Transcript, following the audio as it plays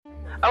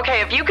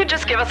Okay, if you could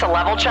just give us a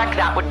level check,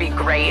 that would be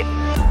great.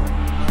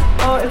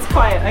 Oh, it's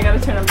quiet. I gotta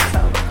turn up the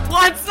sound.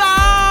 What's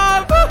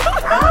up?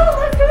 Oh,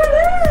 look who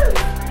it is!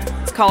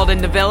 It's called In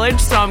the Village,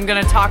 so I'm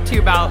going to talk to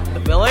you about the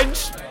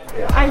village.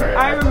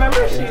 I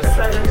remember she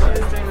said that she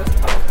was doing this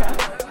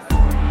podcast.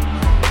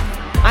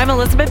 I'm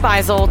Elizabeth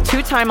Beisel,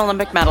 two-time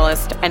Olympic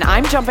medalist, and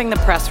I'm jumping the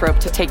press rope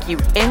to take you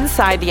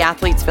inside the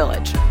Athletes'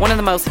 Village, one of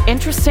the most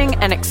interesting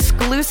and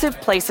exclusive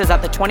places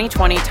at the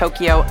 2020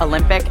 Tokyo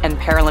Olympic and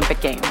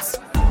Paralympic Games.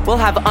 We'll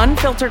have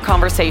unfiltered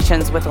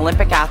conversations with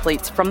Olympic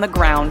athletes from the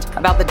ground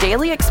about the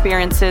daily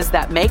experiences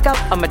that make up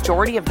a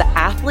majority of the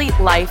athlete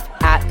life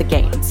at the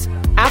Games.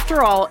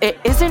 After all, it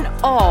isn't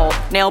all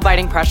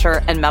nail-biting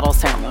pressure and medal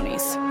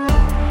ceremonies.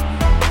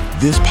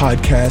 This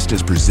podcast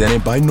is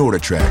presented by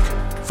NordicTrack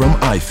from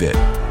iFit.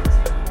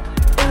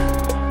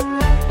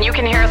 You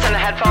can hear us in the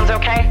headphones,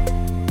 okay?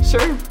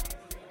 Sure.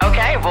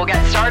 Okay, we'll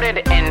get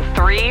started in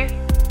 3,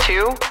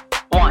 2,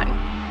 1.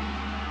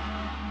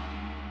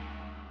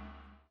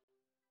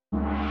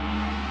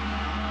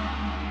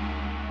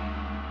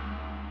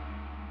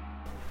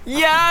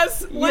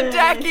 Yes,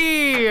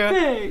 Ledecky!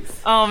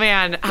 Thanks. Oh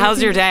man,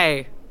 how's your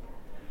day?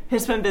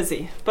 It's been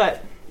busy,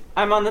 but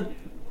I'm on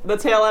the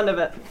tail end of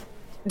it.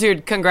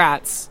 Dude,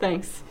 congrats.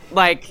 Thanks.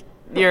 Like,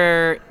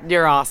 you're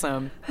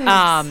awesome.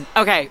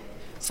 Okay,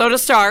 so to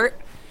start,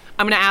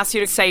 I'm gonna ask you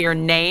to say your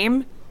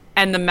name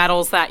and the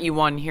medals that you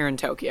won here in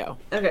Tokyo.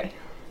 Okay.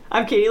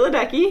 I'm Katie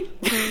Ledecky,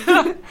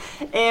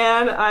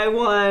 and I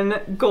won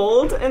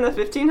gold in the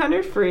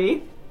 1500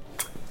 free.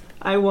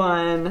 I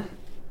won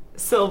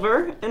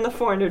silver in the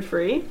 400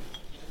 free.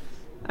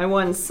 I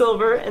won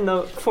silver in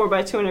the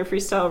 4x200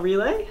 freestyle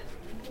relay.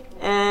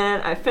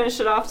 And I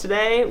finished it off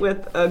today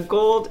with a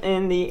gold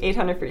in the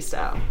 800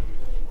 freestyle.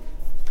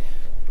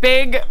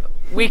 Big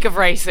week of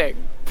racing,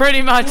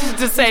 pretty much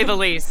to say the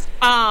least.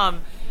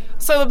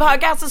 So the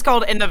podcast is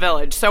called In the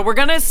Village. So we're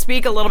going to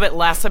speak a little bit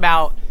less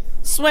about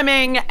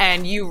swimming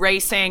and you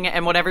racing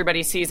and what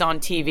everybody sees on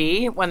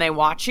TV when they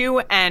watch you.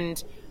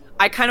 And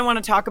I kind of want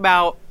to talk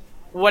about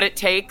what it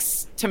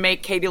takes to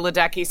make Katie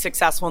Ledecky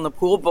successful in the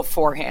pool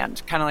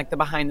beforehand, kind of like the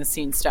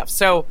behind-the-scenes stuff.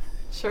 So,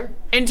 sure.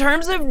 In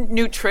terms of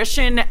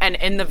nutrition and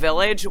In the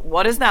Village,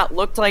 what does that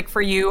look like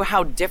for you?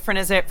 How different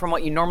is it from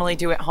what you normally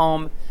do at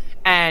home?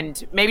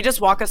 And maybe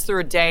just walk us through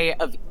a day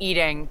of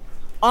eating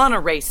on a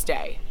race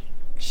day.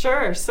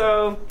 Sure.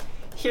 So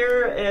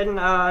here in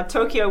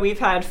Tokyo, we've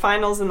had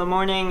finals in the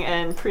morning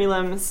and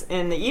prelims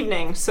in the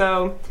evening.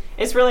 So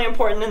it's really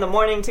important in the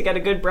morning to get a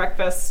good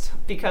breakfast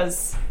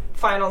because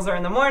finals are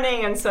in the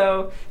morning, and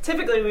so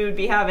typically we would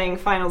be having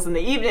finals in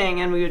the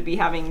evening and we would be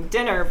having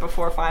dinner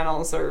before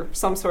finals or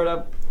some sort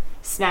of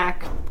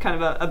snack,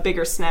 kind of a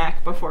bigger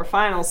snack before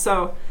finals.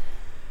 So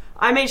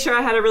I made sure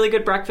I had a really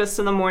good breakfast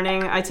in the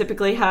morning. I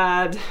typically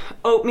had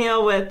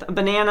oatmeal with a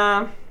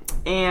banana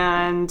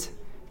and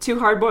 2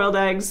 hard-boiled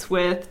eggs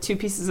with 2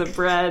 pieces of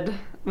bread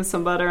with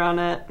some butter on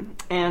it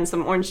and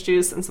some orange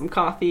juice and some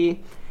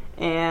coffee,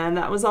 and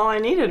that was all I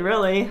needed,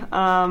 really.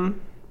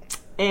 And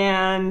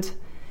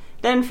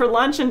then for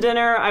lunch and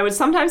dinner, I would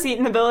sometimes eat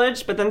in the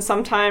village, but then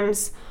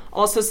sometimes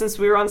also, since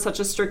we were on such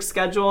a strict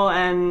schedule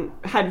and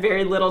had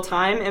very little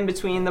time in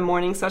between the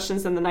morning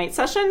sessions and the night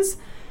sessions,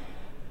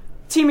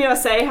 Team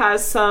USA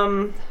has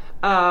some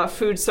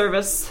food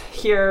service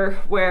here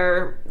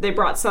where they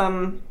brought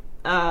some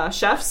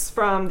chefs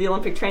from the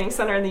Olympic Training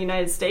Center in the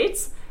United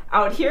States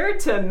out here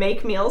to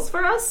make meals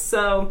for us.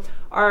 So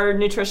our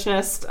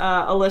nutritionist,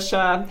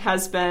 Alicia,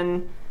 has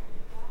been,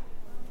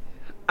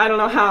 I don't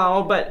know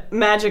how, but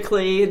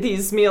magically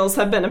these meals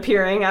have been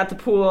appearing at the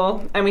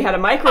pool, and we had a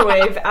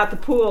microwave at the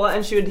pool,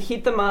 and she would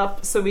heat them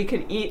up so we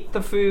could eat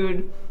the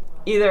food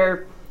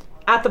either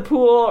at the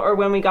pool or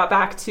when we got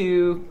back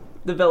to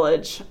the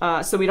village,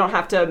 so we don't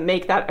have to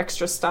make that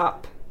extra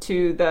stop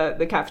to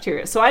the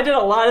cafeteria. So I did a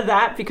lot of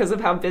that because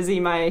of how busy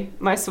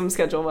my swim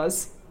schedule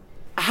was.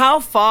 How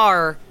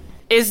far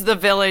is the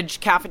village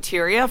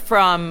cafeteria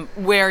from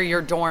where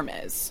your dorm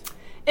is?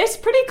 It's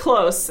pretty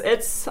close.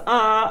 It's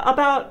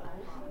about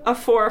a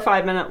 4 or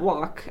 5 minute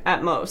walk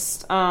at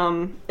most.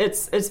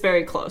 It's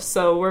very close,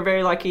 so we're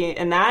very lucky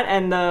in that.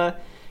 And the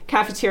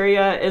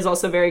cafeteria is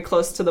also very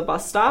close to the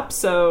bus stop,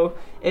 so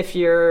if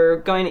you're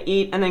going to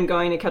eat and then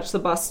going to catch the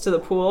bus to the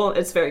pool,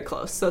 it's very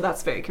close, so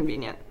that's very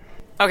convenient.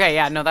 Okay,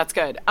 yeah, no, that's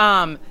good.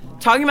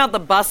 Talking about the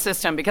bus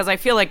system, because I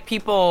feel like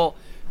people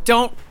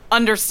don't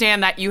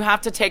understand that you have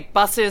to take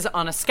buses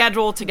on a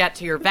schedule to get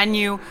to your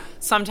venue.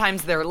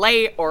 Sometimes they're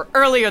late or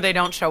early or they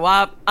don't show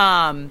up.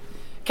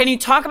 Can you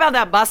talk about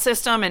that bus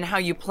system and how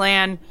you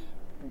plan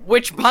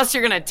which bus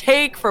you're going to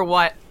take for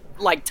what,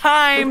 like,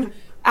 time?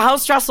 How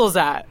stressful is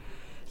that?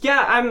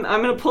 Yeah, I'm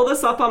going to pull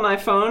this up on my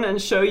phone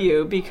and show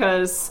you,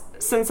 because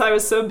since I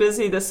was so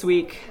busy this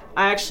week,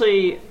 I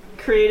actually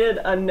created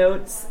a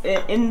notes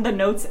in the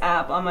Notes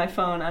app on my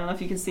phone. I don't know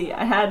if you can see.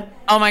 I had...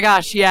 Oh my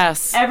gosh,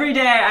 yes. Every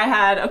day I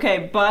had,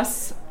 okay,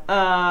 bus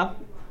at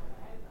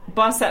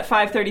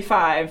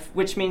 5:35,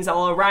 which means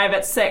I'll arrive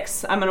at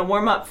 6. I'm going to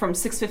warm up from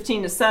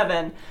 6:15 to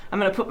 7. I'm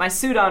going to put my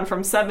suit on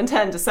from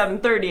 7:10 to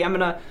 7:30. I'm going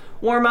to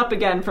warm up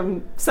again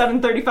from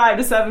 7:35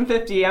 to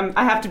 7:50.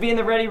 I have to be in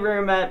the ready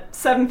room at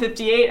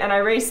 7:58, and I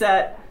race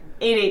at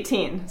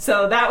 8:18.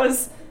 So that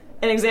was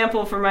an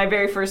example for my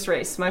very first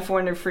race, my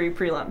 400 free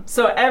prelim.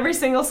 So every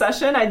single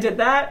session I did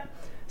that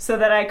so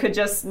that I could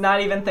just not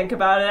even think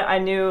about it. I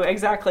knew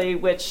exactly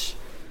which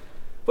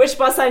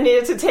bus I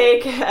needed to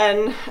take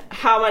and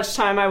how much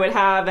time I would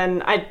have,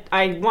 and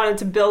I wanted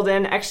to build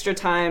in extra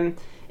time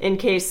in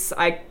case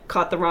I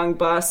caught the wrong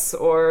bus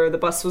or the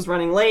bus was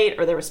running late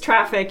or there was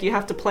traffic. You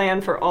have to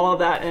plan for all of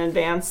that in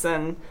advance,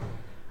 and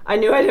I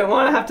knew I didn't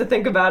want to have to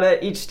think about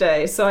it each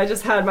day, so I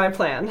just had my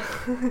plan.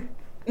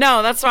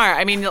 No, that's smart.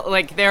 I mean,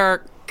 like, there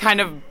are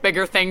kind of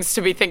bigger things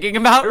to be thinking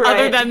about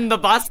other than the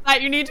bus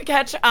that you need to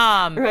catch.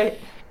 Right.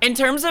 In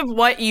terms of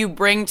what you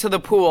bring to the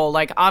pool,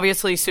 like,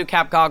 obviously suit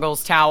cap,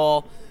 goggles,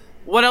 towel,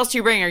 what else do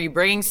you bring? Are you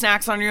bringing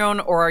snacks on your own,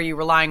 or are you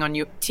relying on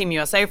Team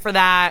USA for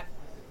that?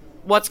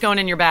 What's going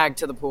in your bag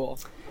to the pool?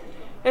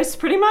 It's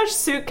pretty much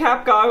suit,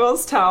 cap,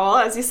 goggles, towel,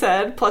 as you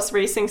said, plus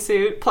racing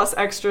suit, plus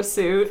extra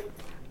suit,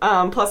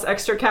 plus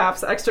extra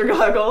caps, extra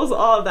goggles,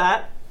 all of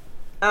that.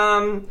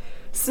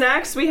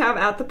 Snacks we have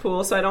at the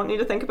pool, so I don't need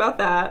to think about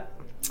that.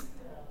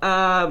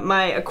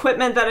 My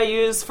equipment that I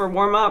use for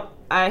warm-up,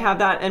 I have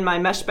that in my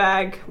mesh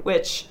bag,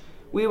 which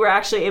we were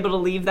actually able to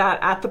leave that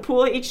at the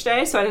pool each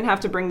day, so I didn't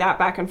have to bring that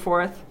back and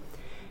forth.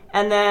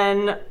 And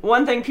then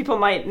one thing people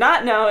might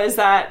not know is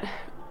that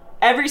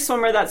every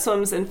swimmer that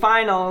swims in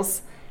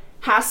finals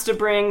has to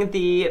bring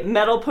the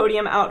medal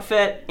podium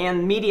outfit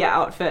and media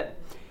outfit.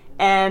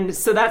 And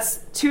so that's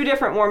 2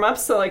 different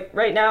warm-ups. So like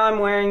right now I'm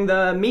wearing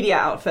the media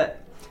outfit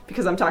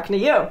because I'm talking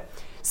to you.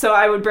 So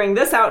I would bring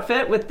this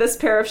outfit with this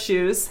pair of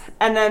shoes,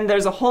 and then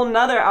there's a whole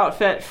nother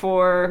outfit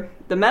for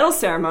the medal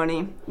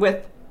ceremony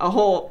with a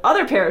whole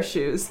other pair of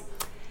shoes.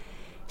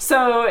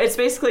 So it's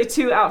basically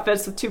 2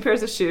 outfits with 2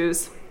 pairs of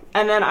shoes.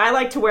 And then I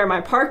like to wear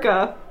my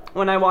parka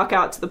when I walk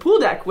out to the pool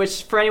deck,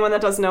 which for anyone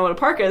that doesn't know what a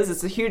parka is,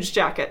 it's a huge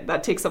jacket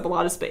that takes up a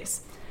lot of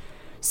space.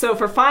 So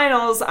for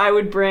finals, I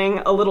would bring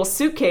a little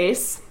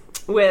suitcase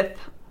with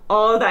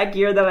all of that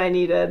gear that I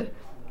needed.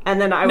 And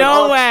then I would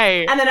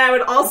And then I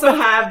would also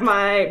have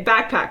my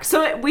backpack.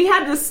 So we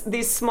had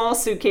these small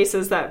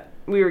suitcases that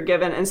we were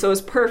given, and so it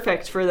was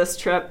perfect for this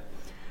trip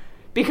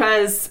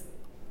because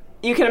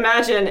you can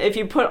imagine if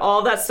you put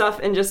all that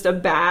stuff in just a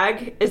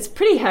bag, it's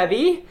pretty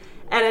heavy,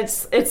 and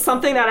it's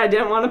something that I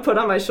didn't want to put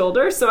on my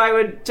shoulder. So I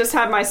would just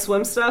have my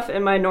swim stuff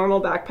in my normal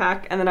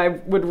backpack, and then I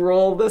would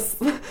roll this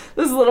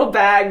little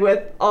bag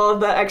with all of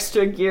the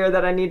extra gear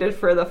that I needed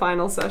for the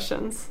final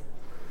sessions.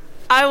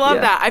 I love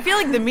that. I feel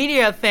like the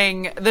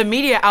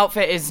media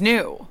outfit is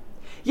new.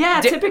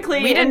 Yeah,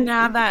 typically. We didn't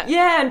have that.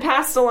 Yeah, in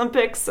past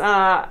Olympics,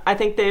 I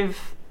think they've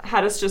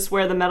had us just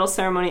wear the medal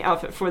ceremony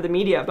outfit for the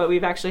media, but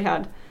we've actually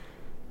had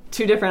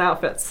 2 different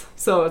outfits.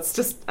 So it's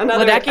just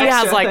another extra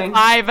has like thing.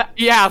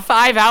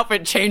 5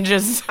 outfit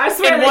changes I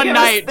swear, in one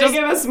night. They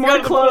give us more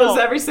clothes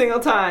every single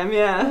time,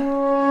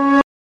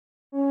 yeah.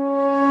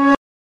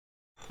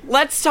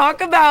 Let's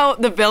talk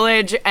about the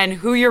village and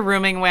who you're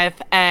rooming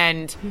with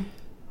and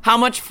how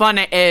much fun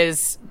it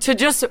is to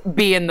just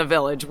be in the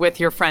village with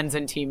your friends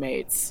and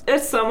teammates.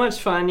 It's so much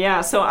fun, yeah.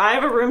 So I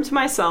have a room to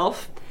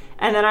myself,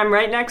 and then I'm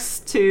right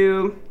next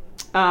to,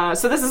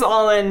 so this is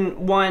all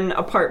in one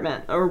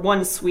apartment, or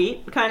one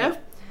suite, kind of.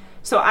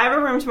 So I have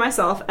a room to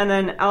myself, and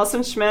then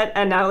Allison Schmidt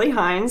and Natalie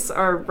Hines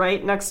are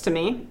right next to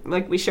me,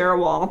 like we share a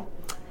wall.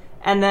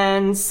 And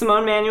then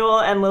Simone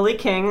Manuel and Lily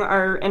King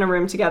are in a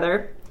room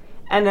together,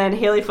 and then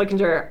Haley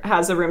Flickinger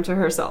has a room to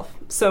herself.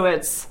 So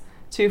it's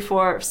 2,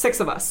 4, 6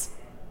 of us.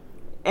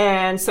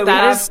 And so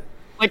that is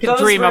like a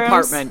dream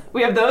apartment.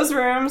 We have those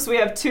rooms. We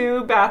have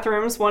 2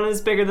 bathrooms. One is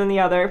bigger than the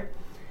other.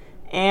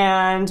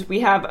 And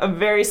we have a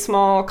very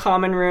small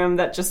common room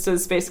that just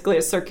is basically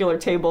a circular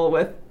table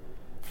with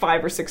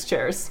 5 or 6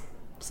 chairs.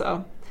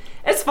 So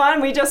it's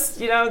fun. We just,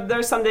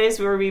 there's some days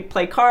where we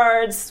play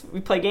cards,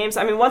 we play games.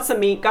 I mean, once the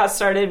meet got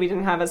started, we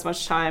didn't have as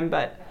much time,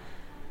 but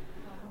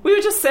we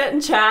would just sit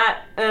and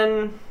chat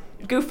and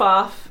goof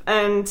off.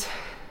 And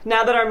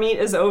now that our meet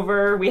is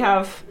over, we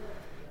have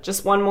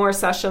just one more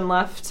session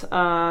left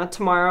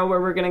tomorrow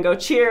where we're going to go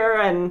cheer,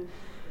 and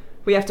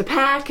we have to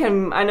pack,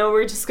 and I know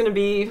we're just going to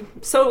be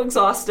so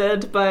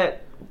exhausted,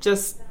 but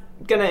just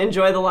going to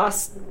enjoy the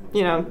last,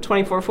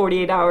 24,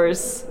 48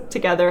 hours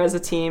together as a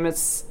team.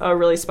 It's a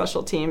really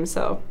special team,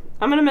 so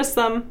I'm going to miss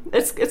them.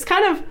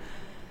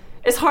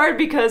 It's hard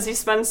because you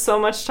spend so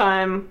much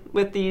time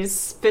with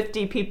these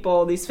 50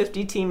 people, these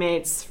 50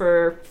 teammates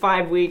for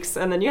 5 weeks,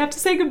 and then you have to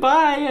say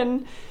goodbye,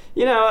 and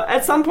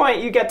at some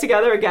point you get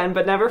together again,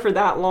 but never for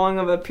that long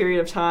of a period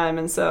of time.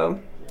 And so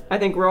I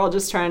think we're all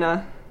just trying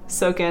to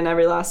soak in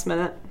every last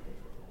minute.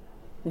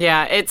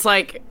 Yeah, it's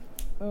like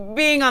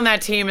being on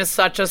that team is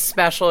such a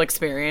special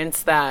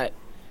experience that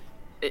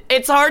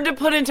it's hard to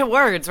put into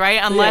words, right?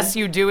 Unless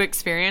you do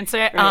experience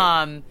it.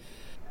 Right.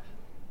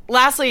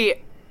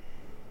 Lastly,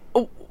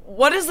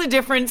 what is the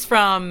difference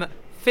from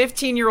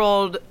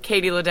 15-year-old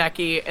Katie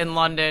Ledecky in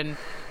London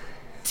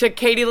to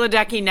Katie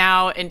Ledecky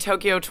now in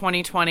Tokyo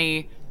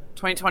 2020,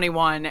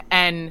 2021?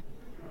 And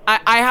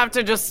I have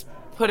to just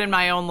put in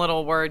my own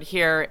little word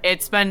here.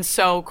 It's been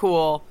so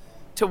cool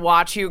to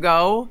watch you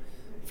go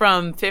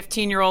from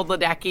 15-year-old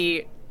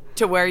Ledecky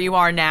to where you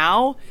are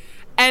now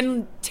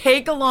and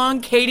take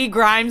along Katie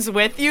Grimes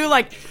with you.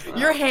 Like,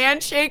 your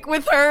handshake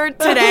with her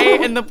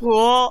today in the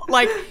pool.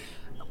 Like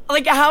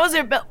how's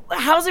it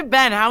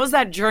been? How has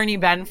that journey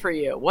been for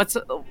you? What's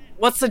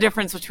the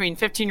difference between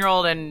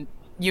 15-year-old and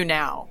you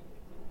now?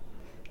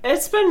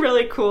 It's been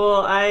really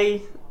cool.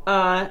 I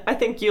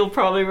think you'll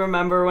probably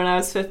remember when I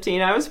was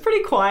 15, I was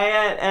pretty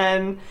quiet,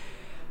 and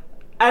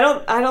I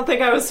don't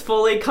think I was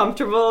fully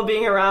comfortable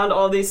being around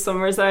all these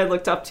swimmers that I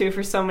looked up to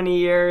for so many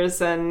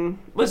years, and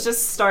was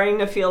just starting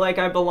to feel like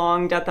I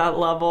belonged at that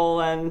level.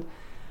 And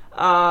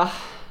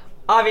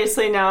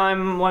obviously now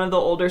I'm one of the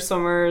older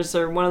swimmers,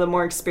 or one of the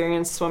more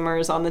experienced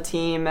swimmers on the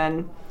team,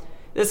 and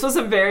this was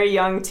a very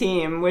young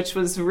team, which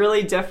was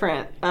really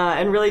different,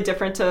 and really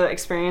different to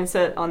experience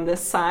it on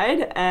this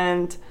side.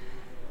 And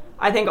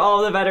I think all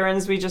of the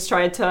veterans, we just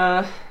tried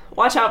to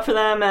watch out for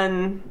them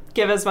and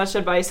give as much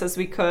advice as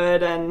we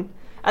could. And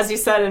as you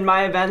said, in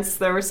my events,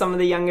 there were some of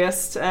the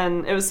youngest,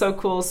 and it was so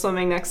cool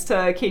swimming next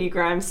to Katie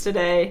Grimes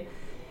today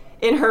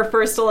in her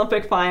first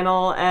Olympic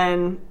final,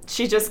 and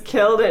she just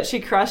killed it. She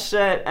crushed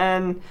it,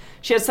 and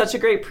she had such a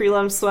great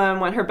prelim swim,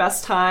 went her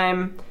best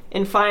time.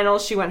 In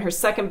finals, she went her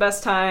second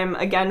best time,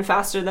 again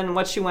faster than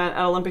what she went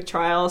at Olympic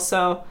trials.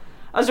 So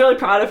I was really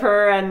proud of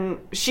her, and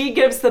she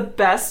gives the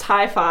best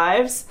high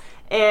fives,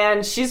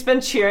 and she's been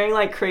cheering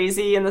like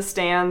crazy in the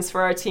stands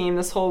for our team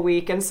this whole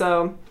week. And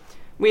so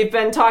we've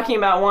been talking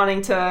about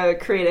wanting to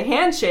create a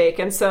handshake,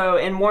 and so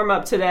in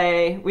warm-up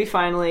today, we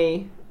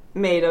finally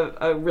made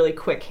a really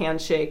quick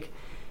handshake.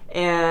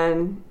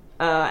 And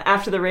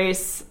after the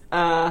race,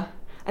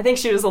 I think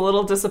she was a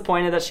little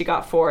disappointed that she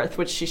got fourth,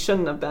 which she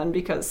shouldn't have been,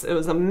 because it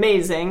was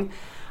amazing.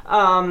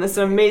 It's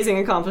an amazing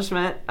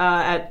accomplishment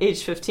at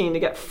age 15 to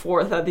get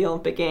fourth at the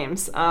Olympic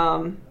Games.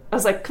 I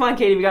was like, come on,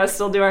 Katie, we got to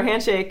still do our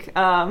handshake.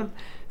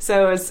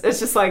 So it's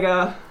just like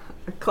a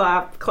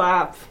clap,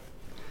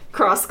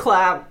 cross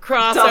clap,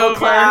 double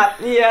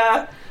clap.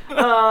 Yeah.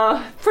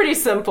 Pretty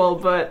simple,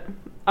 but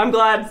I'm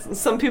glad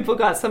some people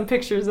got some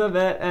pictures of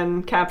it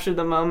and captured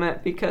the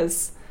moment,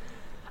 because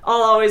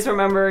I'll always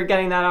remember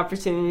getting that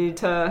opportunity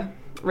to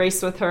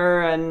race with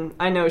her, and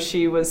I know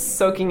she was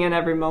soaking in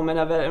every moment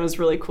of it. It was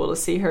really cool to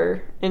see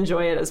her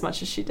enjoy it as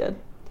much as she did.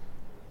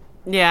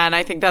 Yeah, and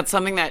I think that's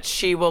something that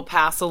she will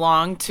pass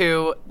along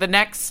to the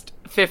next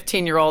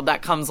 15-year-old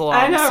that comes along.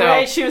 I know,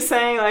 right? She was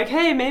saying, like,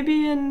 hey,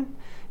 maybe in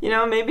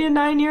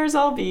 9 years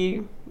I'll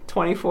be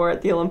 24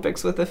 at the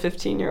Olympics with a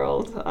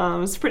 15-year-old.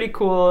 It's pretty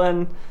cool,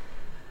 and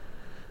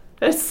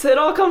it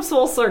all comes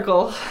full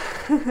circle.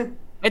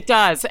 It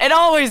does. It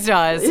always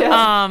does.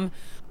 Yeah.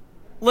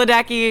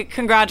 Ledecky,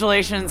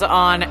 congratulations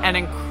on an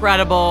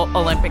incredible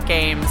Olympic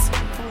Games.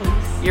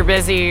 Thanks. You're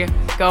busy.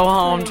 Go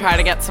home. Thanks. Try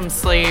to get some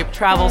sleep.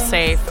 Travel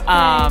safe. And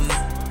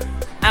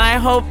I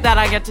hope that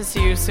I get to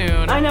see you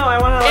soon. I know. I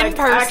want to in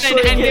person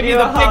and give you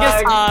the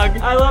biggest hug.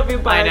 I love you,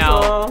 Basil. I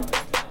know.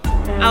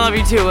 I love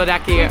you too,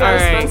 Ledecky. All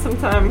right.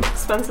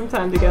 Spend some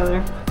time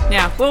together.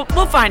 Yeah, we'll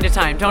find a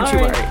time. Don't you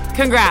worry.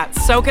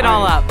 Congrats. Soak it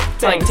all up.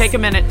 It's like, take a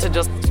minute to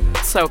just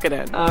soak it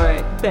in. All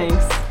right.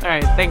 Thanks. All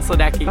right. Thanks,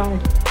 Ledecky. Bye.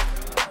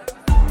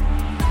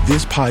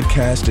 This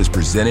podcast is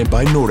presented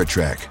by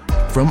NordicTrack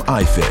from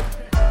iFit.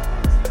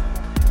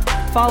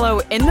 Follow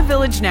In the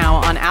Village now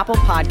on Apple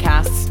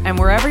Podcasts and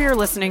wherever you're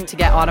listening to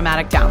get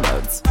automatic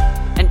downloads.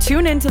 And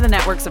tune into the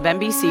networks of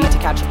NBC to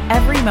catch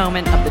every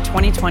moment of the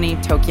 2020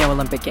 Tokyo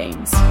Olympic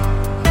Games.